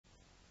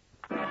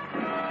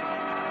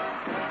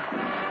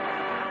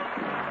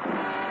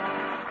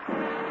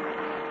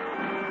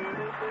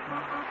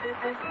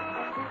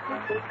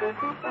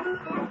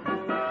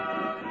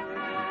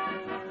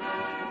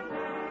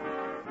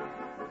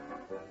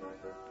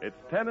It's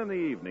 10 in the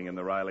evening in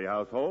the Riley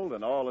household,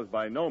 and all is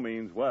by no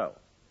means well.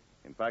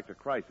 In fact, a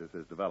crisis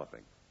is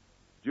developing.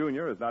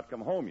 Junior has not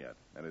come home yet,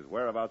 and his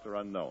whereabouts are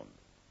unknown.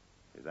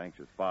 His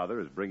anxious father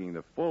is bringing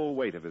the full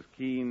weight of his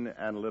keen,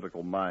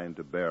 analytical mind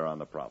to bear on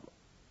the problem.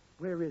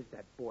 Where is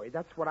that boy?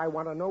 That's what I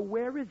want to know.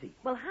 Where is he?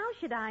 Well, how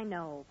should I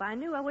know? If I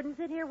knew, I wouldn't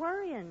sit here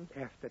worrying.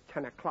 After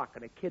 10 o'clock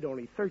and a kid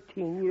only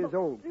 13 years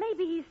old.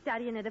 Maybe he's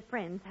studying at a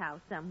friend's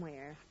house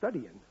somewhere.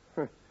 Studying?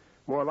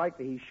 More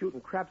likely he's shooting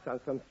craps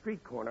on some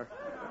street corner.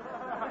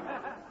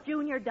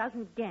 Junior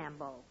doesn't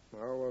gamble.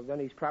 Oh, well, then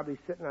he's probably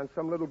sitting on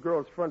some little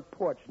girl's front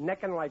porch,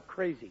 necking like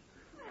crazy.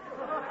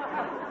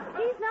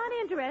 He's not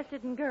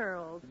interested in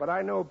girls. But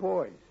I know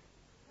boys.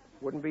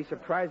 Wouldn't be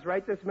surprised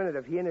right this minute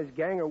if he and his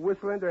gang are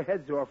whistling their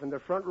heads off in the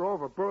front row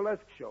of a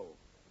burlesque show.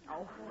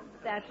 Oh,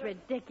 that's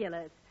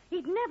ridiculous.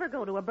 He'd never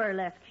go to a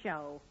burlesque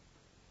show.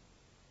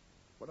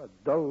 What a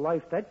dull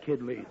life that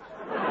kid leads.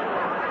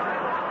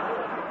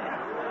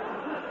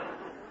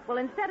 Well,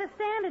 instead of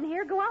standing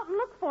here, go out and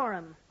look for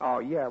him. Oh,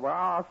 yeah. Well,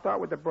 I'll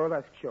start with the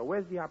burlesque show.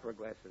 Where's the opera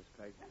glasses,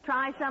 Peg?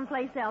 Try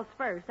someplace else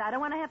first. I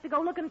don't want to have to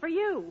go looking for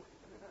you.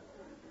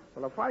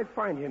 Well, if I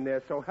find him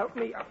there, so help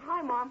me...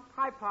 Hi, Mom.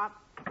 Hi, Pop.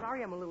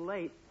 Sorry I'm a little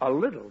late. A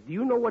little? Do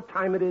you know what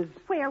time it is?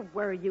 Where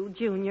were you,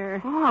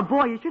 Junior? Oh,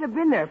 boy, you should have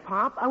been there,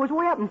 Pop. I was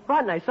way up in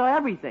front and I saw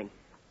everything.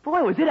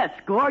 Boy, was it a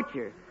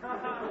scorcher.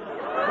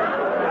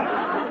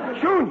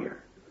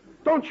 Junior,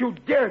 don't you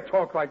dare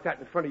talk like that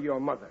in front of your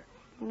mother.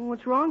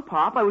 What's wrong,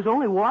 Pop? I was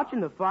only watching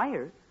the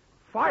fire.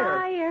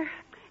 Fire?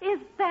 Is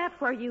that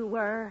where you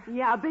were?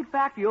 Yeah, a big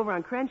factory over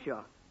on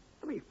Crenshaw.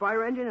 Every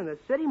fire engine in the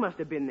city must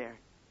have been there.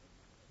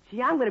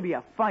 See, I'm going to be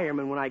a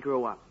fireman when I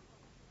grow up.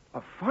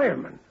 A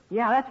fireman?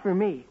 Yeah, that's for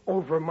me.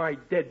 Over my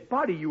dead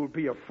body you'll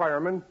be a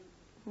fireman.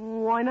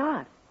 Why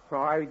not?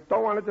 I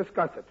don't want to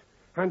discuss it.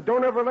 And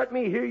don't ever let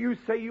me hear you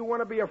say you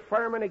want to be a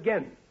fireman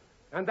again.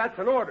 And that's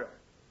an order.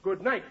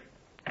 Good night.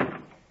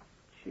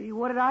 Gee,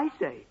 what did I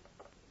say?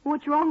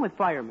 What's wrong with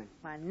firemen?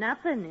 Why,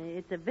 nothing.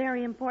 It's a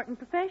very important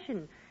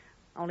profession.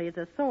 Only it's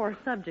a sore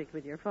subject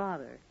with your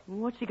father.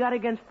 What's he got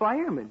against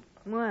firemen?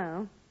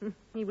 Well,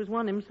 he was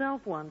one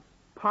himself once.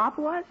 Pop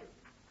was?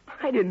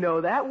 I didn't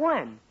know that.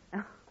 When?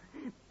 Oh,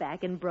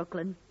 back in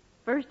Brooklyn.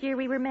 First year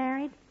we were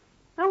married.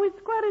 Oh, it's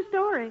quite a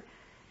story.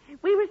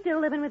 We were still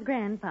living with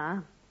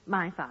Grandpa,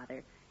 my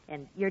father,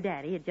 and your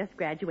daddy had just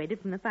graduated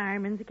from the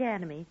Fireman's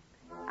Academy.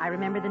 I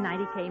remember the night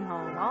he came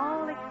home,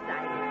 all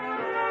excited.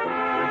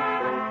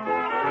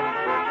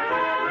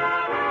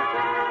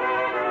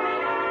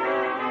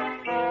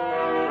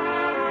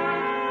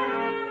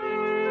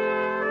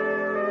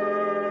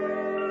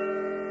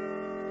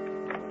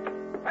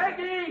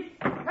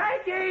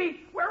 Peggy!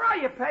 Where are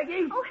you,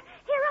 Peggy? Oh,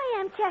 here I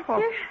am, Chester.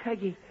 Oh,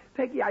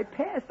 Peggy, I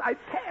passed.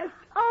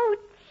 Oh,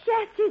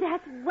 Chester,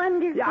 that's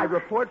wonderful. Yeah, I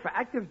report for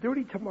active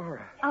duty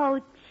tomorrow. Oh,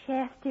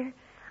 Chester,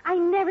 I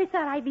never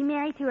thought I'd be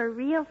married to a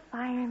real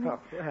fireman. Oh,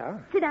 yeah.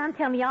 Sit down and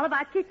tell me all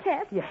about your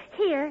test. Yeah.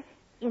 Here,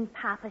 in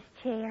Papa's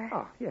chair.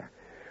 Oh, yeah.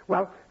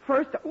 Well,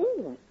 first...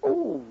 Ooh.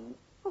 Well,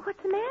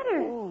 what's the matter?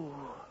 Ooh.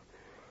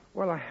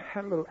 Well, I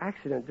had a little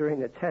accident during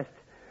the test.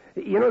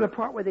 You know the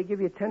part where they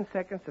give you 10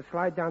 seconds to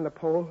slide down the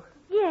pole?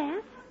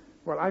 Yes.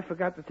 Well, I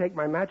forgot to take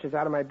my matches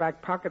out of my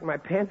back pocket and my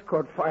pants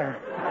caught fire.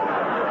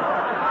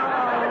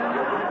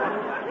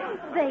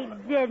 Oh, they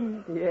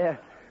didn't. Yeah.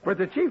 But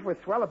the chief was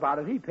swell about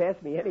it. He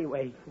passed me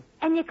anyway.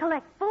 And you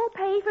collect full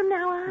pay from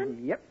now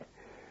on? Yep.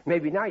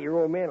 Maybe now your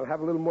old man will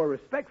have a little more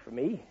respect for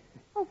me.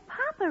 Oh,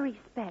 Papa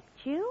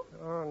respects you.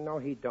 Oh, no,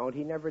 he don't.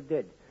 He never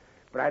did.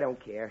 But I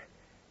don't care.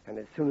 And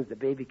as soon as the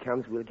baby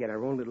comes, we'll get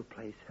our own little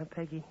place. Huh,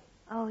 Peggy?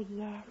 Oh,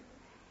 yes.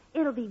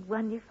 It'll be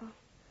wonderful.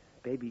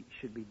 Baby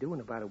should be doing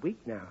about a week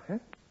now, huh?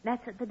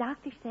 That's what the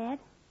doctor said.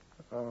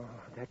 Oh,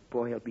 that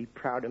boy will be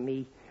proud of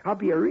me. I'll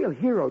be a real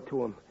hero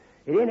to him.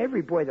 It ain't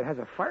every boy that has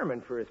a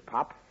fireman for his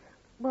pop.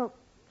 Well,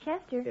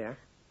 Chester. Yeah?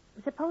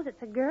 Suppose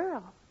it's a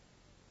girl.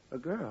 A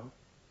girl?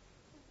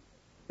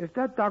 If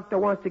that doctor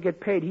wants to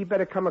get paid, he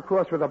better come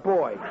across with a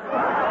boy. Oh,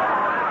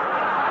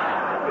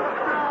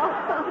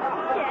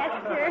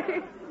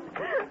 Chester.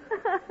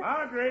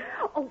 Margaret.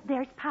 Oh,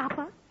 there's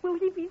Papa. Will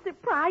he be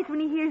surprised when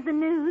he hears the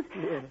news?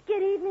 Yeah.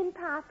 Good evening,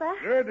 Papa.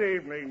 Good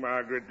evening,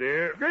 Margaret,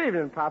 dear. Good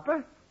evening,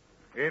 Papa.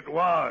 It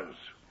was.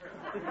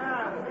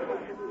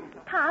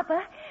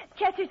 Papa,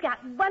 Chester's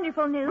got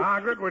wonderful news.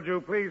 Margaret, would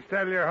you please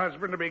tell your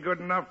husband to be good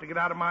enough to get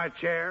out of my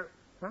chair?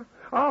 Huh?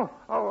 Oh,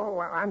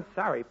 I'm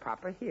sorry,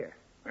 Papa. Here.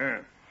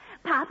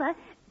 Papa,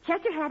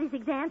 Chester had his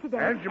exam today.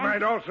 And you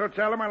might also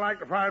tell him I like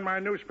to find my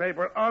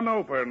newspaper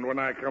unopened when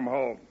I come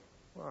home.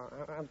 Well,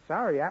 I'm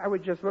sorry. I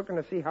was just looking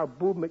to see how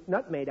Boob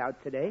McNutt made out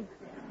today.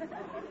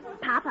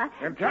 Papa.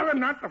 And tell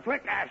him not to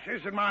flick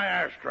ashes in my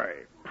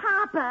ashtray.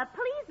 Papa,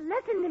 please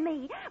listen to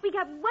me. We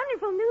got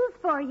wonderful news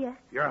for you.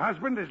 Your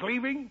husband is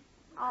leaving?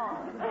 Oh.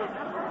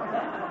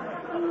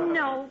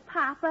 No,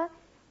 Papa.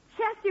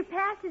 Chester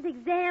passed his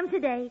exam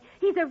today.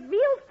 He's a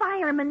real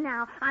fireman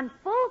now, on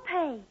full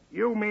pay.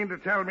 You mean to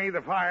tell me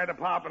the fire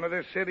department of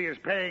this city is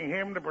paying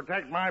him to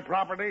protect my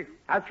property?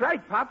 That's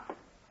right, Pop.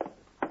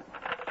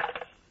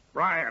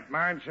 Bryant,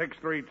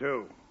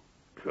 9632.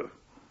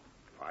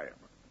 Fireman.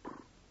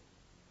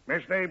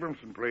 Miss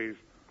Abramson, please.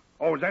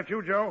 Oh, is that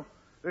you, Joe?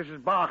 This is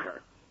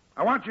Barker.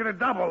 I want you to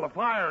double the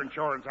fire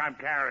insurance I'm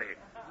carrying.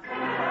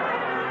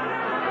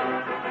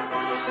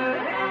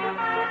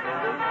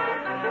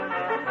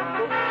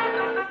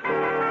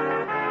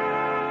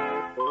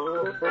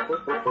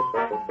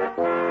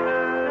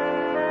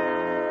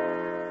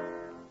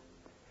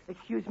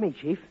 Excuse me,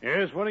 Chief.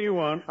 Yes, what do you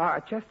want?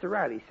 Chester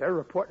Riley, sir,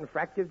 reporting for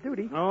active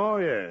duty. Oh,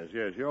 yes.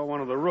 You're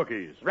one of the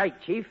rookies. Right,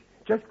 Chief.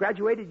 Just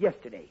graduated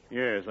yesterday.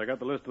 Yes, I got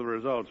the list of the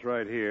results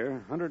right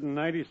here.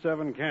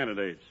 197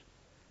 candidates.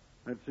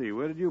 Let's see,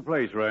 where did you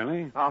place,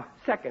 Riley?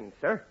 Second,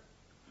 sir.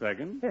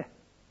 Second? Yeah.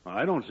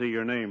 I don't see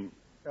your name.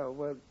 Oh,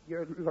 well,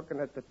 you're looking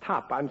at the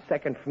top. I'm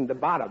second from the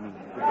bottom.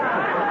 Oh,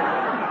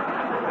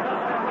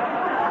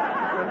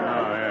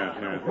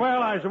 yes.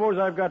 Well, I suppose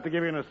I've got to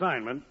give you an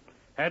assignment.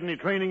 Had any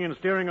training in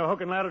steering a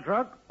hook and ladder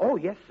truck? Oh,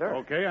 yes, sir.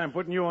 Okay, I'm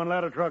putting you on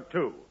ladder truck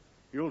 2.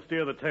 You'll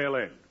steer the tail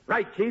end.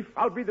 Right, Chief.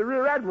 I'll be the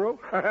rear admiral.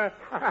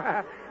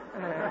 That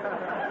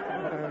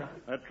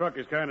truck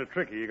is kind of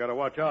tricky. You got to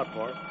watch out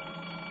for it.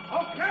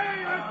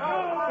 Okay, let's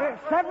go.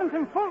 7th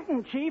and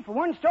Fulton, Chief.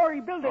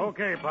 One-story building.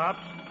 Okay, Pops.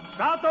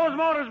 Start those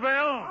motors,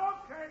 Bill.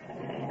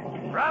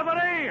 Okay.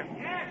 Gravity.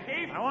 Yes,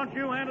 Chief. I want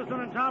you, Anderson,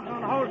 and Thompson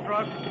on the hose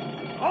truck.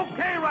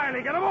 Okay,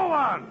 Riley, get a move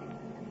on.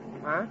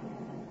 Huh?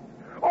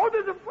 Oh,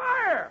 there's a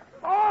fire!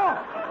 Oh!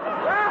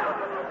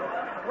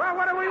 Well,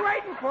 what are we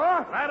waiting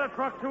for? Ladder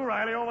truck 2,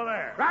 Riley, over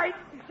there. Right?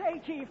 Say,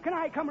 Chief, can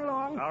I come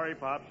along? Sorry,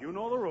 Pops. You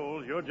know the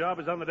rules. Your job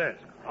is on the desk.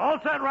 All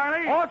set,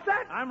 Riley? All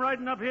set? I'm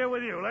riding up here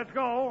with you. Let's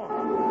go.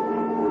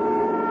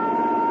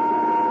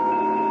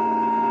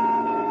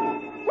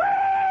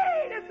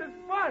 Whee! This is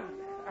fun!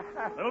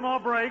 A little more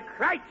brake.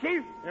 Right,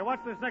 Chief. Here, watch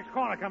this next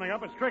corner coming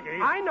up. It's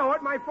tricky. I know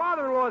it. My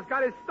father-in-law's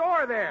got his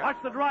store there.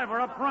 Watch the driver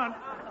up front.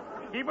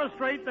 Keep her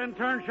straight, then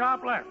turn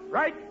sharp left.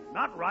 Right?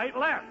 Not right,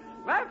 left.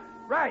 Left?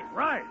 Right.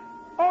 Right.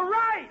 All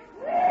right!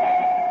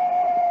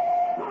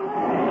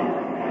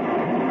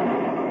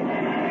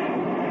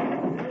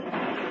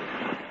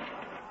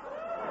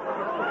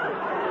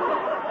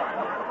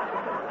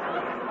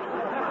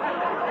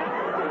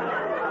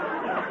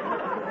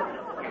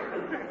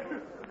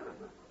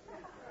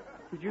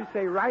 Did you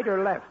say right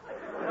or left?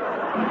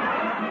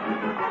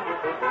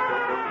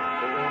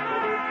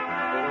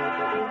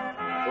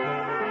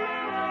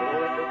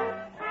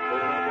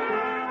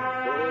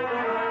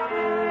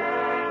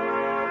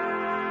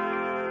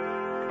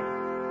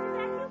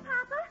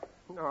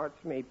 No,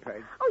 it's me,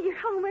 Peg. Oh, you're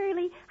home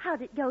early.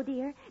 How'd it go,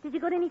 dear? Did you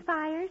go to any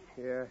fires?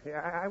 Yeah,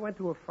 I went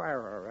to a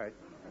fire, all right.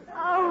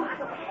 Oh,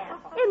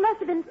 it must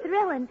have been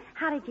thrilling.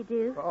 How did you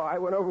do? Oh, I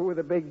went over with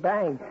a big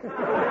bang.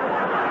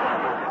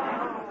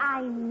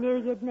 I knew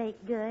you'd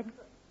make good.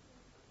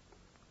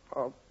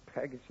 Oh,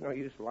 Peg, it's no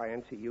use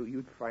lying to you.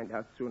 You'd find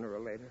out sooner or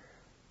later.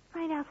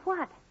 Find out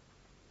what?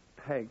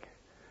 Peg,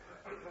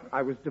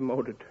 I was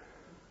demoted.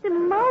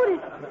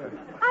 Demoted?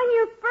 On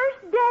your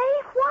first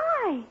day?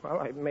 Why? Well,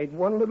 I made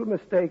one little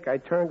mistake. I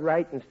turned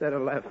right instead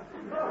of left.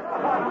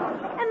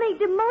 And they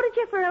demoted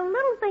you for a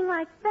little thing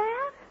like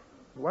that?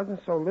 It wasn't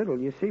so little.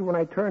 You see, when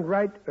I turned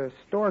right, a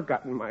store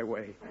got in my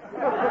way.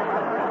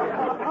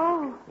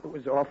 Oh. It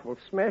was awful.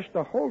 Smashed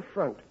the whole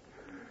front.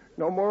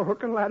 No more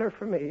hook and ladder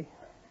for me.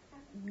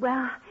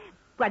 Well,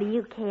 what do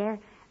you care?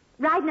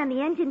 Riding on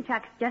the engine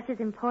truck's just as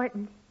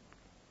important.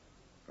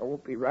 I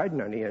won't be riding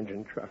on the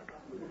engine truck.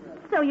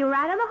 So you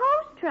ride on the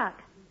hose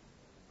truck?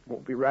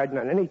 Won't be riding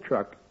on any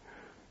truck.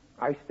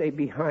 I stay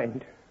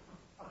behind.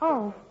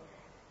 Oh.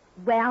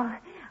 Well,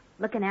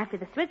 looking after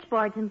the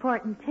switchboard's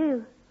important,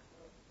 too.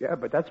 Yeah,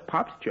 but that's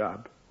Pop's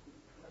job.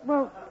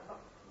 Well,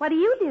 what do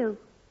you do?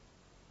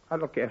 I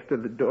look after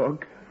the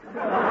dog.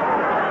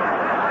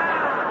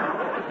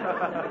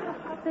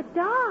 The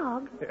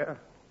dog? Yeah.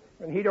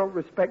 And he don't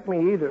respect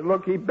me either.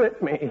 Look, he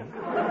bit me.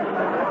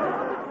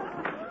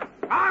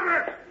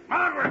 Margaret!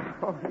 Margaret!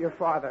 Oh, your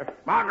father.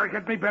 Margaret,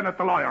 get me Bennett,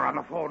 the lawyer, on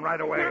the phone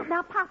right away.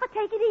 Now, Papa,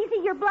 take it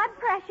easy. Your blood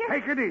pressure.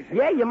 Take it easy.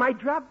 Yeah, you might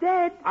drop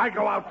dead. I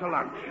go out to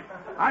lunch.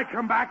 I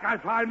come back, I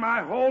find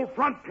my whole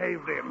front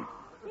caved in.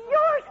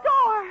 Your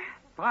store.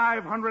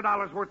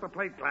 $500 worth of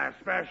plate glass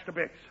smashed to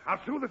bits. I'll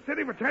sue the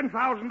city for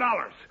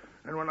 $10,000.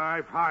 And when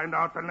I find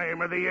out the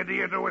name of the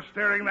idiot who was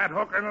steering that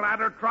hook and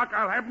ladder truck,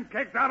 I'll have him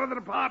kicked out of the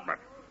department.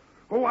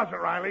 Who was it,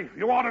 Riley?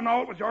 You ought to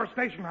know it was your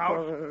station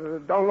house.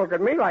 Don't look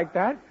at me like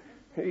that.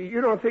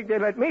 You don't think they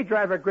let me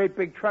drive a great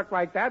big truck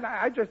like that?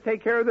 I just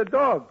take care of the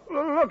dog.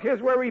 Look,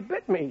 here's where he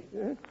bit me.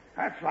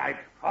 That's right.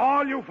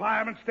 All you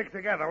firemen stick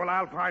together. Well,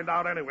 I'll find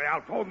out anyway.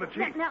 I'll phone the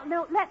chief.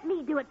 No, let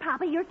me do it,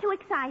 Papa. You're too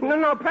excited.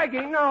 No,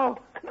 Peggy, no.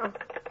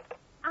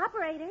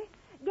 Operator,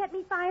 get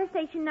me fire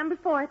station number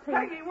 4, please.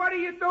 Peggy, what are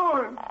you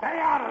doing? Stay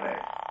out of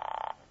this.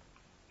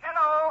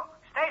 Hello,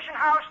 station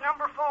house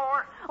number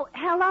 4. Oh,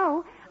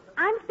 hello.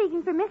 I'm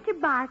speaking for Mr.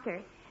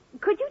 Barker.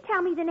 could you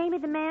tell me the name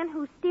of the man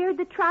who steered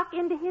the truck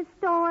into his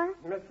store?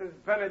 Mrs.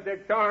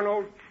 Benedict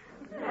Arnold.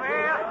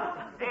 Well,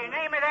 the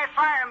name of that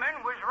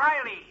fireman was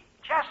Riley.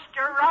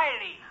 Chester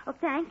Riley. Oh,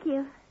 thank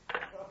you.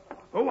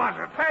 Who was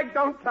it? Peg,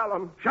 don't tell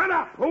him. Shut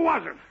up. Who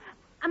was it?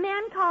 A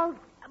man called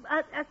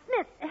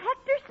Smith,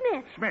 Hector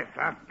Smith. Smith,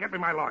 huh? Get me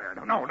my lawyer.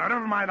 No,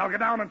 never mind. I'll get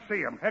down and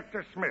see him.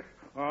 Hector Smith.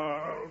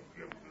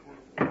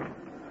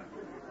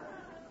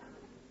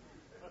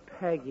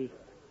 Peggy,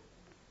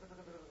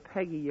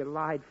 you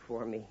lied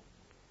for me.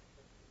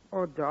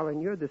 Oh,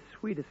 darling, you're the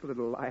sweetest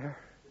little liar.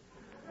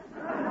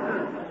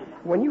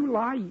 When you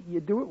lie,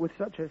 you do it with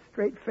such a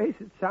straight face,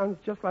 it sounds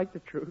just like the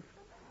truth.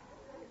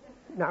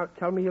 Now,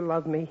 tell me you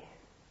love me.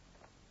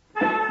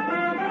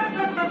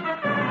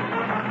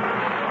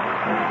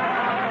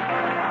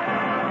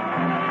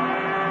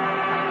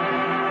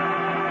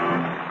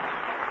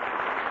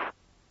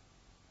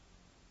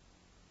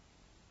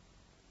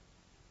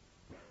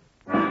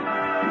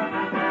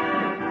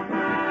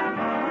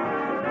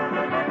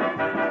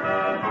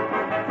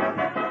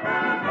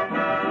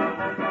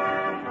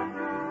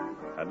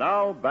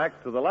 Now,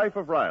 back to The Life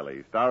of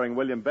Riley, starring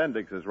William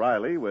Bendix as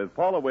Riley with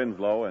Paula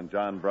Winslow and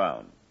John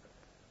Brown.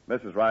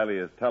 Mrs. Riley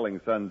is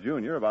telling son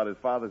Junior about his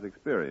father's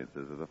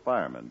experiences as a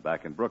fireman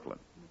back in Brooklyn.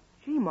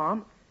 Gee,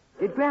 Mom,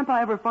 did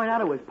Grandpa ever find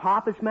out it was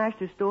Papa smashed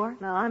his store?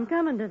 No, I'm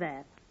coming to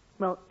that.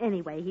 Well,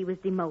 anyway, he was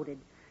demoted.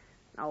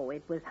 Oh,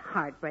 it was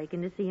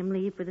heartbreaking to see him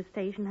leave for the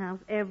station house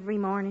every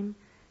morning.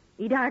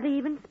 He'd hardly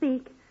even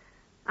speak.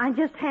 I'd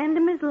just hand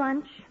him his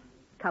lunch,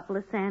 a couple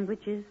of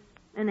sandwiches,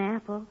 an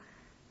apple,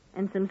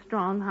 and some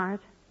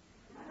Strongheart.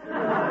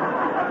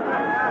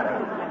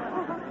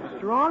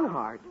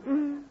 Strongheart?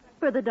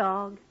 For the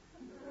dog.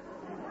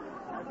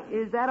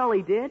 Is that all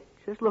he did?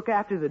 Just look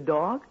after the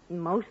dog?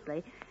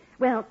 Mostly.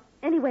 Well,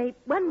 anyway,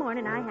 one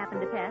morning I happened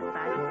to pass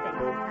by the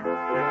station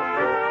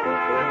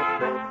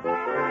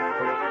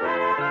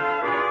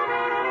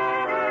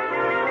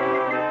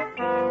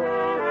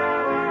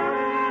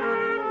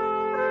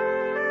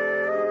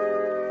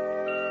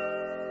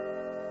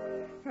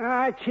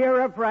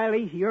Cheer up,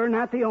 Riley. You're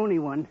not the only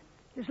one.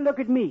 Just look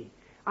at me.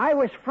 I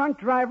was front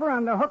driver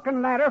on the hook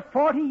and ladder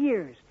 40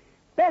 years.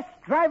 Best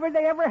driver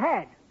they ever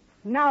had.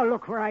 Now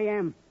look where I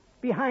am,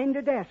 behind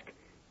the desk,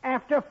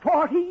 after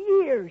 40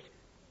 years.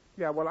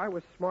 Yeah, well, I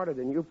was smarter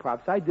than you,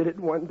 Pops. I did it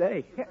in one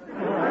day.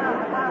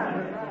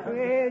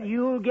 Well,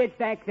 you'll get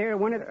back there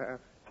one of the...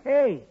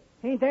 Hey,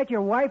 ain't that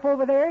your wife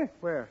over there?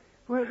 Where?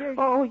 Well, there's...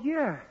 Oh,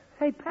 yeah.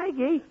 Hey,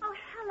 Peggy. Oh,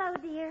 hello,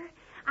 dear.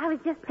 I was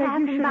just Peg,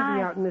 passing you shouldn't by.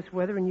 be out in this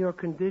weather in your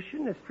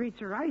condition. The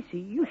streets are icy.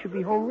 You should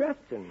be home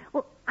resting.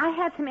 Well, I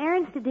had some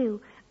errands to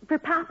do for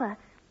Papa.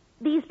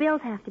 These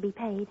bills have to be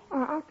paid.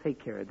 Oh, I'll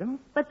take care of them.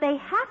 But they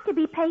have to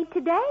be paid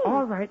today.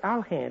 All right,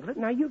 I'll handle it.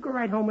 Now, you go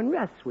right home and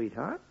rest,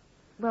 sweetheart.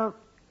 Well,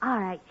 all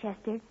right,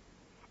 Chester.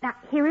 Now,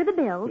 here are the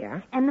bills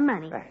and the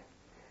money. Right.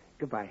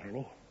 Goodbye,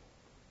 honey.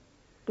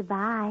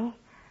 Goodbye,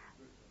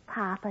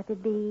 Papa to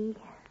be.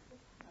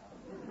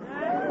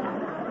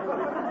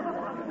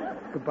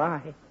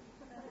 Goodbye.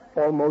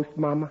 Almost,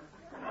 Mama.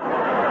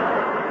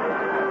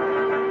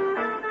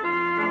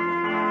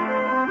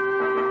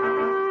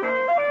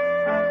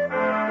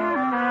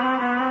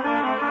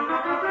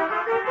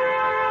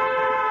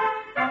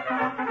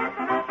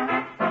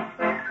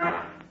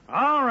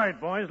 All right,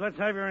 boys, let's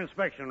have your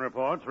inspection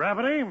reports.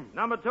 Rafferty?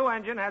 Number 2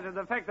 engine has a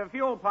defective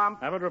fuel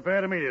pump. Have it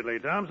repaired immediately.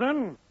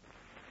 Thompson?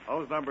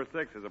 Hose number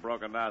 6 is a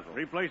broken nozzle.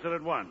 Replace it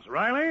at once.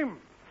 Riley?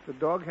 The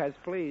dog has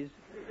fleas.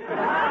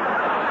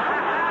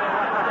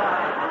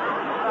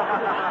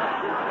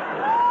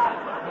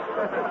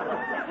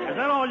 Is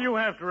that all you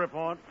have to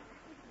report?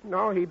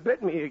 No, he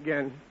bit me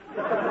again.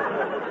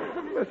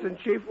 Listen,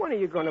 Chief, when are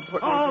you going to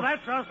put... Oh,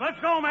 that's us. Let's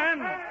go, man.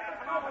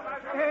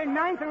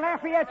 9th and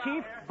Lafayette,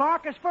 Chief.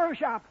 Barker's Fur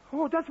Shop.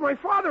 Oh, that's my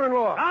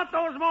father-in-law. Out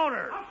those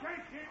motors.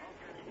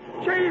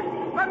 Chief,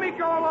 let me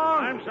go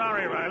along. I'm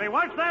sorry, Riley.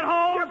 What's that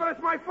hole? Yeah, but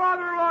it's my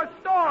father-in-law's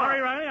store.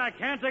 Sorry, Riley. I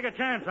can't take a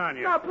chance on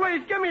you. No,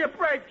 please, give me a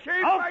break,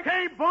 Chief.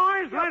 Okay,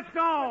 boys, let's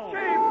go.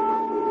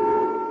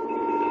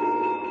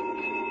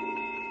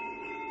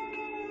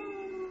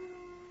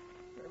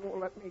 They won't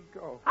let me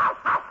go.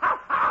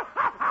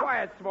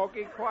 Quiet,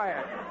 Smokey,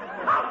 quiet.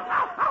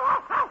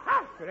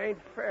 It ain't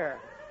fair.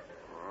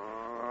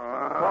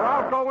 Well,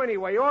 I'll go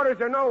anyway. Orders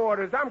or no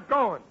orders, I'm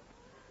going.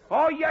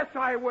 Oh, yes,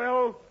 I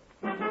will.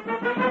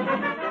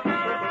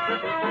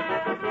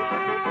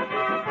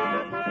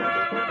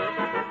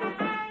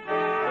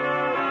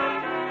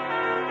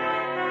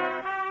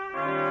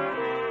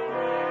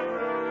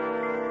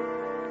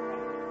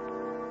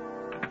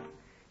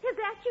 Is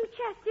that you,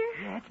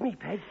 Chester? Yeah, it's me,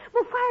 Peg.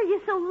 Well, why are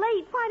you so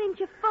late? Why didn't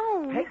you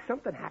phone? Peg,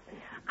 something happened.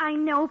 I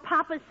know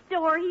Papa's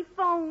store. He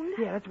phoned.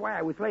 Yeah, that's why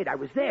I was late. I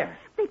was there.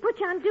 They put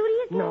you on duty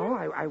again?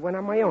 No, I went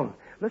on my own.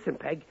 Listen,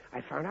 Peg,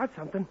 I found out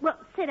something. Well,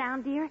 sit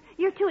down, dear.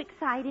 You're too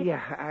excited.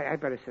 Yeah, I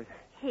better sit.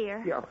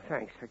 Here. Yeah,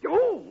 thanks.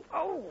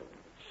 Oh.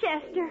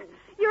 Chester,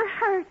 you're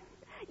hurt.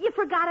 You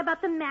forgot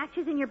about the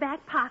matches in your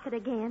back pocket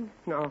again.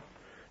 No,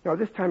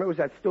 this time it was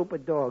that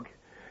stupid dog.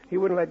 He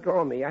wouldn't let go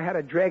of me. I had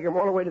to drag him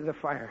all the way to the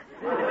fire.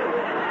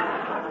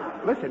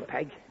 Listen,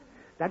 Peg,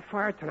 that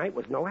fire tonight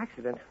was no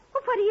accident.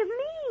 Well, what do you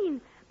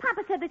mean?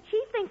 Papa said the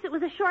chief thinks it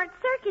was a short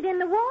circuit in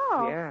the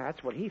wall. Yeah,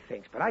 that's what he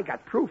thinks, but I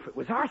got proof it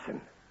was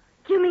arson.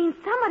 You mean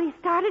somebody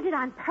started it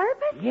on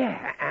purpose?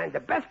 Yeah, and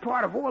the best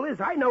part of all is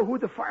I know who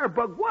the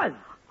firebug was.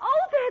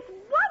 Oh, that's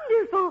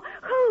wonderful.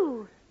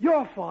 Who?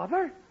 Your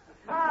father.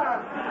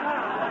 Papa?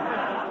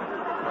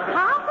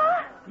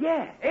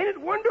 Yeah, ain't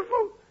it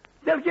wonderful?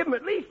 They'll give him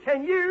at least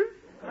 10 years.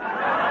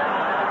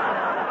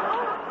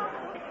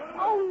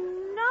 Oh,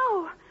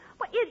 no.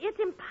 Well, it's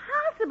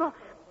impossible.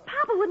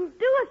 Papa wouldn't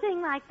do a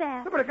thing like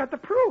that. But I got the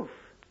proof.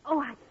 Oh,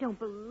 I don't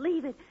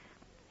believe it.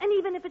 And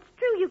even if it's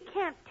true, you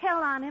can't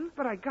tell on him.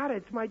 But I got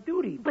it. It's my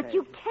duty, But Peg.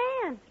 you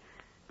can't.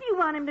 Do you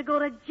want him to go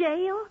to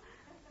jail?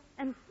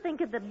 And think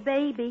of the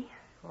baby.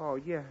 Oh,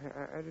 yeah,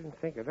 I didn't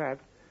think of that.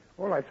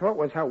 All I thought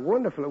was how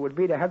wonderful it would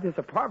be to have this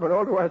apartment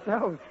all to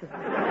ourselves.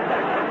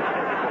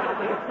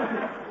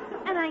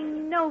 And I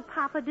know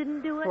Papa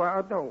didn't do it.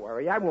 Well, don't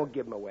worry. I won't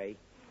give him away.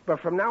 But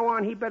from now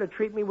on, he better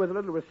treat me with a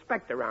little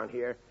respect around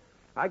here.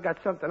 I got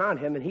something on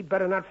him, and he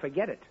better not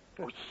forget it.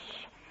 Oh,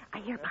 shh. I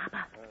hear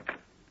Papa.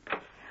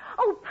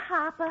 Oh,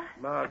 Papa.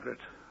 Margaret,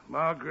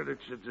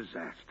 it's a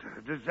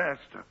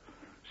disaster.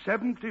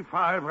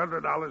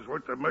 $7,500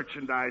 worth of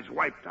merchandise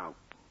wiped out.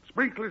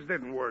 Sprinklers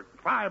didn't work.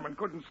 Fireman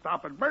couldn't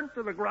stop it. Burnt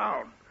to the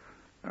ground.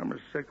 I'm a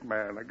sick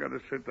man. I gotta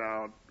sit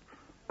down.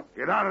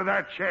 Get out of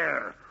that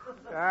chair.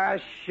 Ah,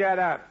 shut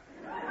up.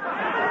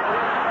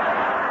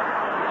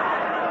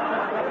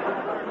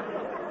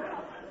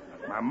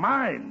 My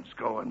mind's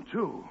going,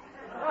 too.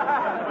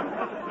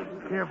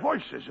 Hear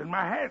voices in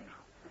my head.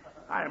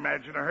 I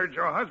imagine I heard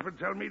your husband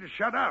tell me to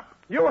shut up.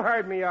 You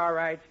heard me all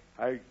right.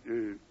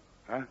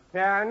 Huh?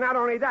 Yeah, not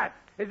only that.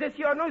 Is this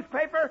your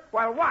newspaper?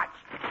 Well, watch.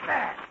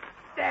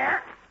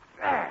 There.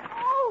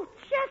 Oh,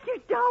 Chester,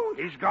 don't.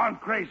 He's gone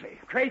crazy.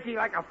 Crazy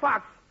like a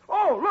fox.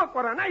 Oh, look,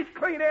 what a nice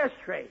clean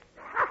ashtray.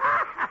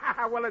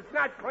 Well, it's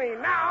not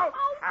clean now.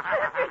 Oh,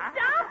 Chester,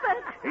 stop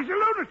it. He's a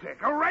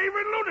lunatic, a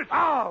raving lunatic.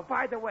 Oh,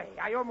 by the way,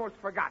 I almost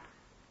forgot.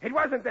 It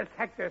wasn't this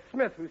Hector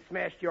Smith who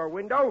smashed your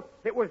window.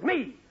 It was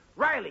me,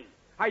 Riley.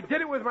 I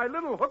did it with my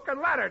little hook and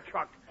ladder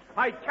truck.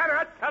 I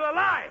cannot tell a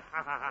lie.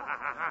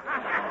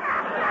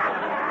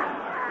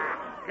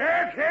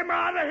 Get him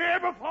out of here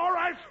before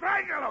I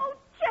strangle him. Oh,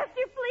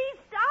 Chester, please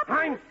stop.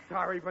 I'm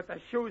sorry, but the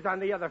shoe's on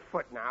the other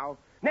foot now.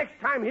 Next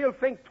time he'll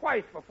think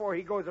twice before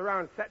he goes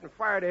around setting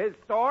fire to his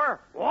store.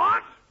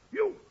 What?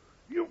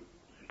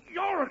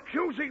 You're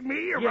accusing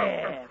me of...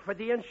 Yeah, for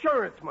the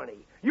insurance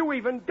money. You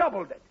even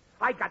doubled it.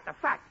 I got the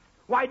facts.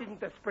 Why didn't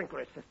the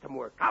sprinkler system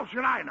work? How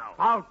should I know?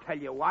 I'll tell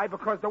you why.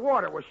 Because the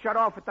water was shut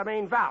off at the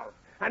main valve.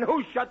 And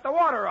who shut the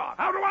water off?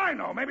 How do I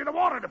know? Maybe the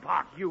water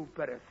department. You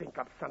better think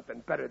up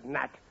something better than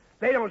that.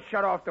 They don't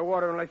shut off the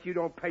water unless you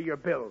don't pay your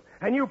bill.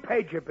 And you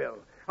paid your bill.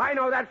 I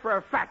know that for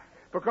a fact.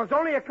 Because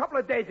only a couple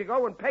of days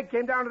ago, when Peg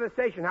came down to the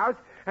station house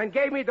and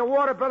gave me the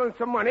water bill and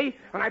some money,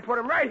 and I put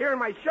them right here in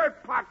my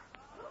shirt pocket.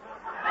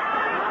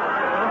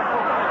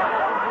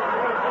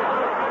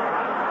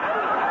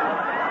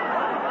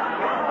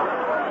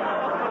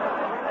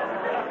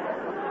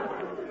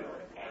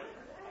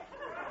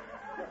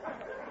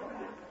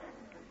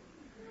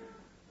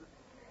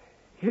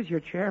 Here's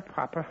your chair,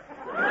 Papa.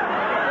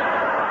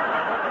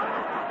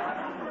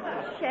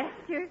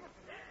 Chester,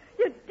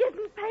 you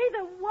didn't pay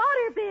the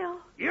water bill.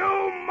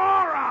 You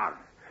moron!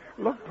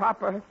 Look,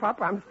 Papa,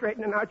 I'm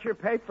straightening out your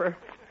paper.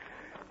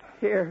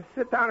 Here,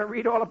 sit down and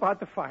read all about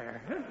the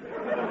fire.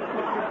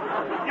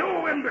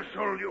 You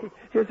imbecile, you.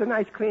 Here's a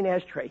nice clean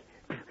ashtray.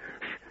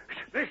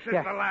 This is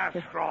the last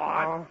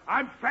straw.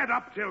 I'm fed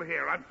up till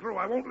here. I'm through.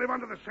 I won't live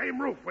under the same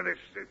roof with this...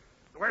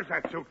 Where's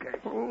that suitcase?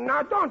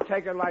 Now, don't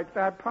take it like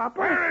that, Papa.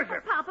 Where is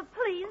it? Papa,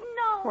 please,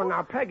 no. Well,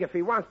 now, Peg, if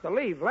he wants to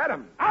leave, let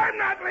him. I'm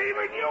not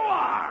leaving. You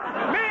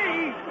are.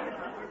 Me?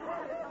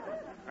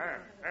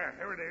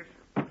 Here it is.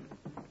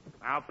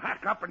 Now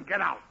pack up and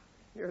get out.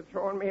 You're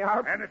throwing me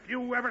out? And if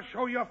you ever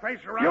show your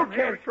face around You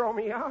here... can't throw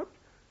me out.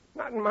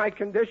 Not in my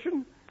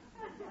condition.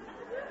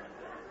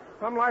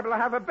 I'm liable to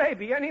have a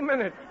baby any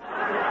minute.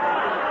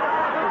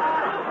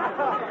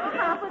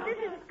 Papa, this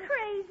is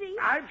crazy.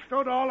 I've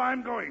stood all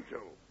I'm going to.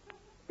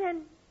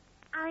 Then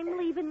I'm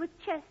leaving with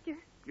Chester.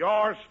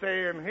 You're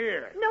staying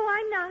here. No,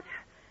 I'm not.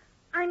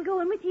 I'm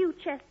going with you,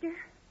 Chester.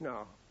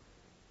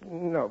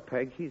 No,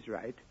 Peg, he's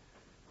right.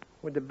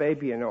 With the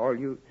baby and all,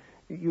 you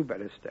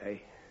better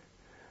stay.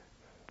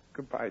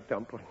 Goodbye,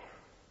 Dumpling.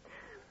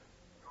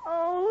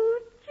 Oh,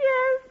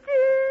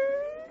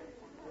 Chester.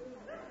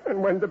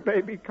 And when the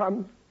baby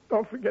comes,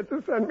 don't forget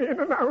to send me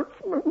an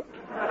announcement.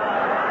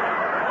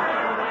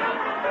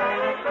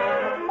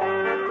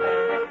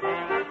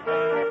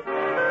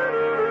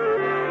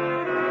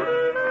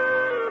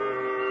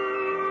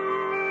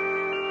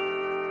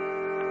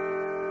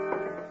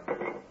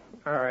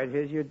 All right,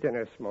 here's your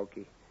dinner,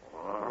 Smokey.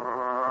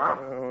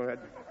 Oh, that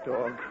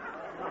dog.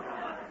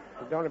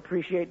 He don't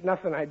appreciate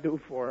nothing I do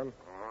for him.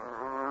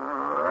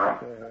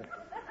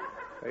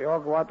 They all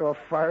go out to a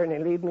fire and they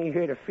leave me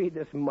here to feed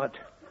this mutt.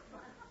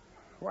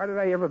 Why did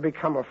I ever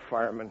become a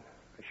fireman?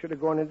 I should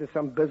have gone into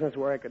some business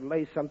where I could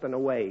lay something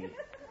away.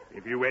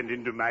 If you went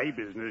into my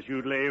business,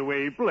 you'd lay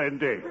away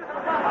plenty.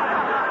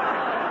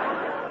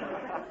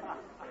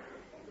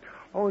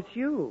 Oh, it's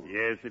you.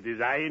 Yes, it is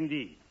I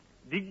indeed.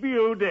 Digby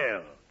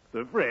Odell,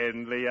 the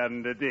friendly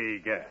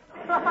undertaker.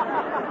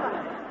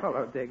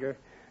 Hello, Digger.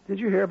 Did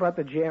you hear about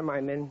the jam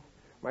I'm in?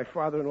 My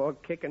father-in-law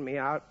kicking me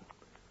out.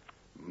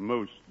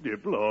 Most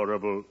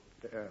deplorable.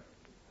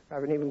 I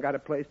haven't even got a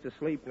place to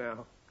sleep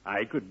now.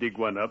 I could dig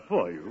one up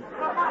for you.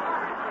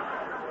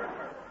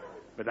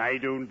 But I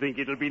don't think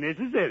it'll be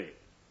necessary.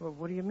 Well,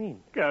 what do you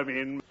mean? Come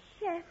in.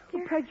 Chester.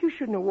 Well, Peg, you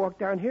shouldn't have walked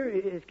down here.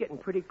 It's getting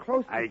pretty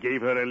close. I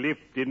gave her a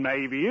lift in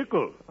my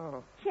vehicle.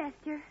 Oh,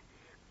 Chester,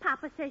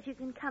 Papa says you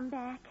can come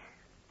back.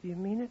 do you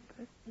mean it?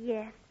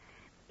 Yes.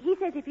 He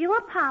says if you'll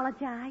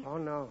apologize. Oh,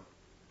 no.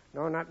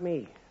 No, not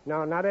me.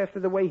 No, not after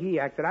the way he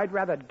acted. I'd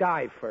rather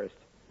die first.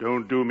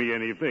 Don't do me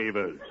any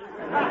favors.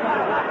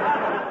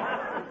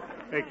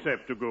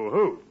 Except to go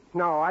home.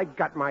 No, I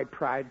got my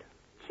pride.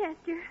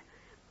 Chester,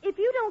 if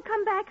you don't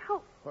come back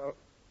home... Well...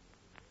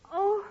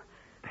 Oh,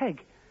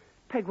 Peg,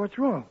 what's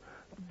wrong?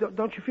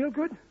 Don't you feel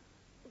good?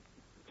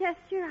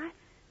 Chester,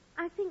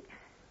 I think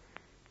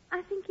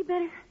you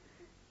better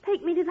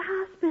take me to the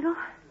hospital.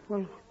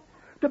 Well,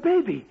 the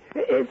baby.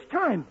 It's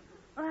time.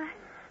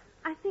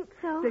 I think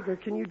so. Digger,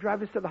 can you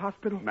drive us to the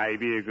hospital? My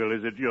vehicle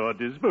is at your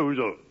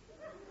disposal.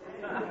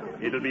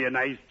 It'll be a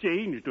nice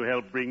change to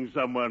help bring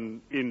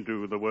someone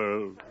into the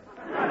world.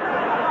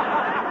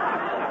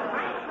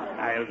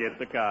 I'll get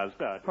the car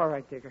started. All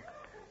right, Digger.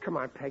 Come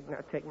on, Peg. Now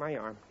take my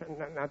arm.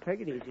 Now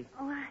take it easy.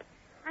 Oh,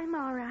 I'm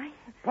all right.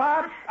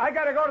 Pop, I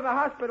got to go to the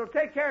hospital.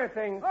 Take care of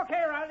things.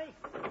 Okay, Riley.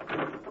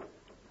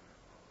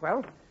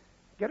 Well,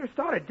 get her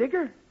started,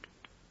 Digger.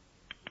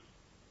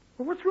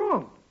 Well, what's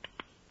wrong?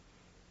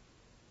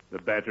 The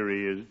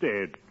battery is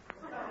dead.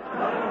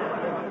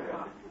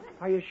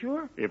 Are you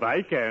sure? If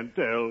I can't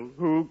tell,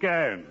 who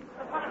can?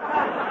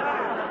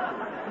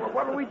 Well,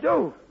 what'll we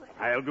do?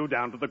 I'll go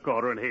down to the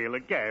corner and hail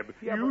a cab.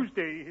 Yeah, you but-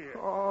 stay here.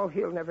 Oh,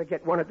 he'll never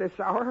get one at this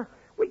hour.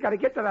 We got to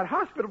get to that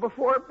hospital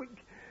before we...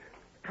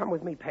 Come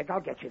with me, Peg. I'll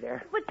get you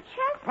there. But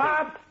Chester...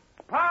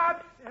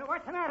 Pops!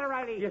 What's the matter,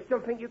 Riley? You still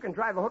think you can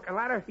drive a hook and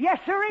ladder? Yes,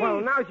 sirree. Well,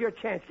 now's your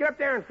chance. Get up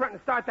there in front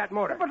and start that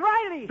motor. But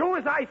Riley... Do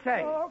as I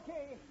say. Oh,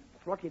 okay.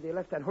 It's lucky they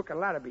left that hook and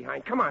ladder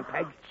behind. Come on,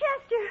 Peg.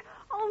 Chester!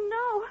 Oh,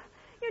 no.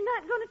 You're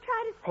not going to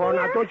try to Oh,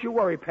 steer? now, don't you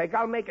worry, Peg.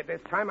 I'll make it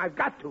this time. I've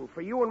got to,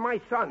 for you and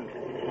my son.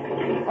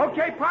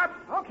 Okay, Pop?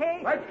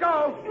 Okay. Let's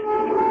go.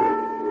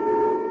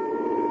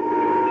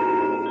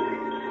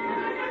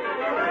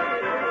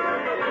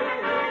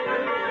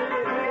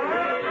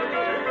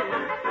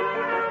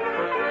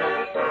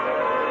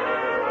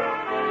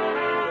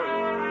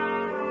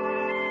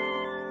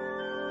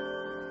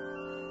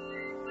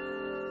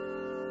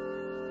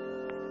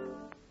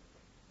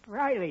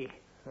 Riley.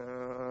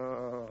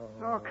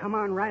 Oh, come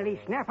on, Riley.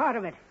 Snap out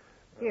of it.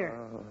 Here.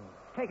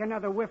 Take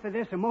another whiff of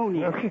this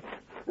ammonia. Okay.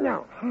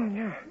 No.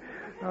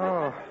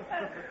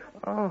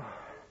 Oh.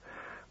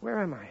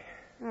 Where am I?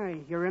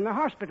 You're in the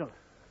hospital.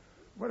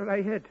 What did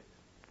I hit?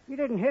 You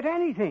didn't hit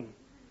anything.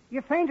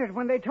 You fainted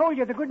when they told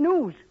you the good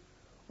news.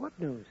 What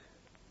news?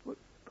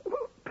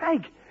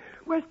 Peg.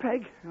 Where's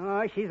Peg?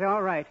 Oh, she's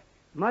all right.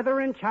 Mother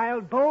and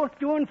child both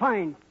doing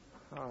fine.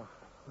 Oh,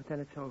 well, then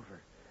it's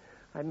over.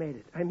 I made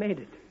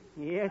it.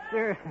 Yes,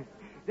 sir.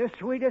 The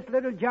sweetest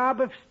little job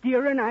of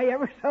steering I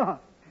ever saw.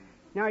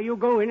 Now you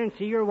go in and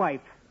see your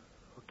wife.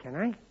 Oh, can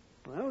I?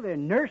 Well, the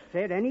nurse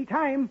said any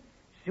time,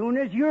 soon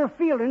as you're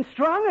feeling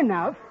strong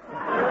enough.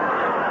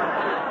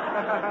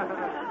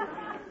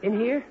 In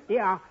here?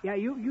 Yeah,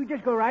 you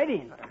just go right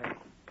in.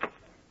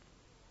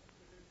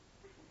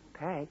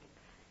 Peg,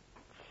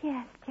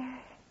 Chester.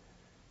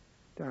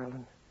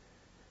 darling,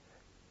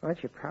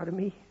 aren't you proud of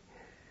me?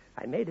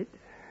 I made it.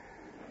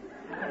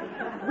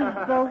 We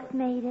both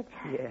made it.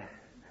 Yeah.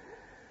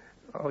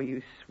 Oh,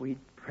 you sweet,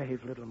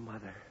 brave little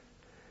mother.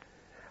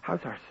 How's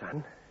our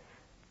son?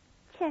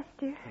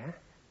 Chester. Yeah?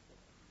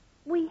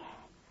 We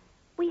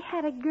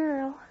had a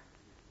girl.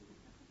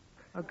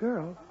 A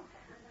girl?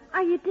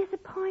 Are you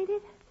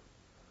disappointed?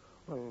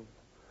 Well,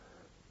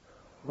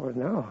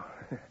 no.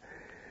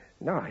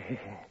 No,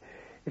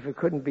 if it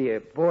couldn't be a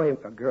boy,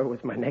 a girl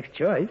was my next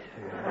choice.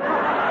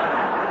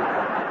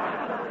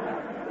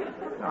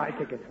 No, I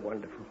think it's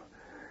wonderful.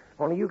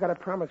 Only you got to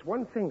promise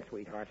one thing,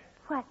 sweetheart.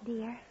 What,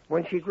 dear?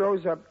 When she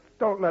grows up,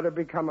 don't let her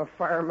become a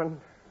fireman.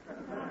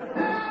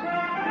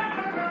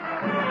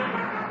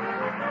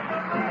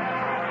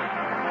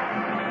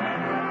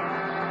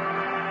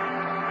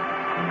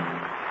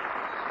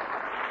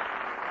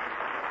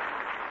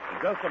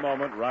 In just a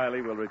moment,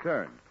 Riley will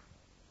return.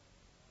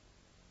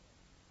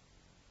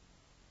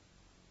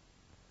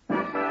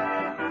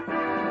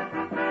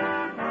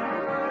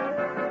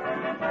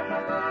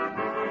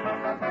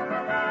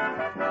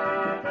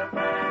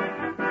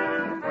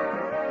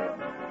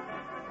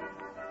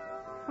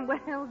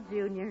 Well,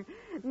 Junior,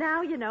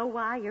 now you know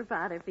why your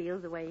father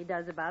feels the way he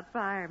does about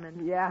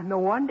firemen. Yeah, no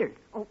wonder.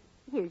 Oh,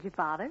 here's your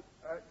father.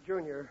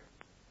 Junior.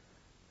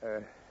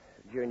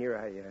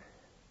 Junior,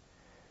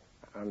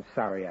 I'm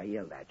sorry I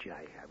yelled at you.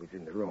 I was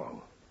in the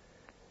wrong.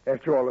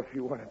 After all, if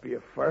you want to be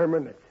a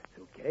fireman, it's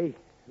okay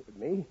with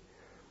me.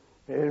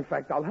 And in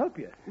fact, I'll help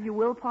you. You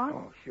will, Pa?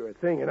 Oh, sure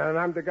thing. And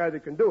I'm the guy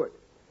that can do it.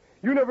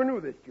 You never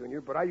knew this, Junior,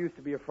 but I used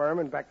to be a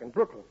fireman back in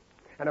Brooklyn.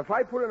 And if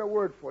I put in a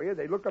word for you,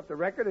 they look up the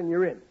record and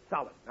you're in.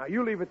 Solid. Now,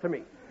 you leave it to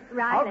me.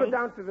 Riley. I'll go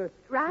down to the...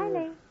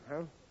 Riley.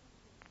 Huh?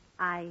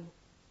 I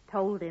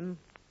told him.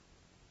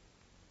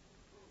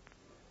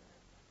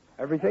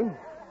 Everything?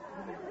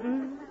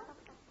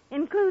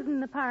 Including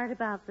the part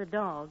about the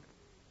dog.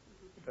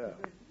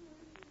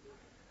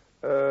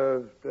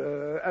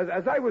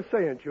 As I was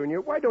saying, Junior,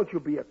 why don't you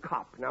be a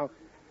cop? Now...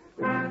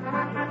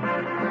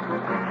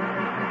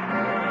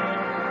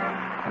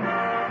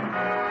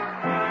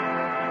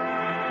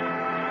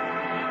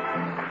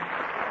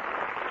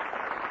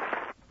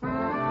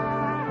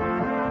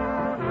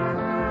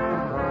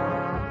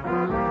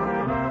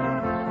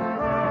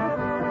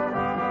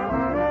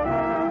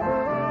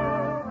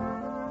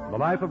 The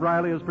Life of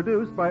Riley is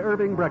produced by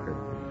Irving Brecker.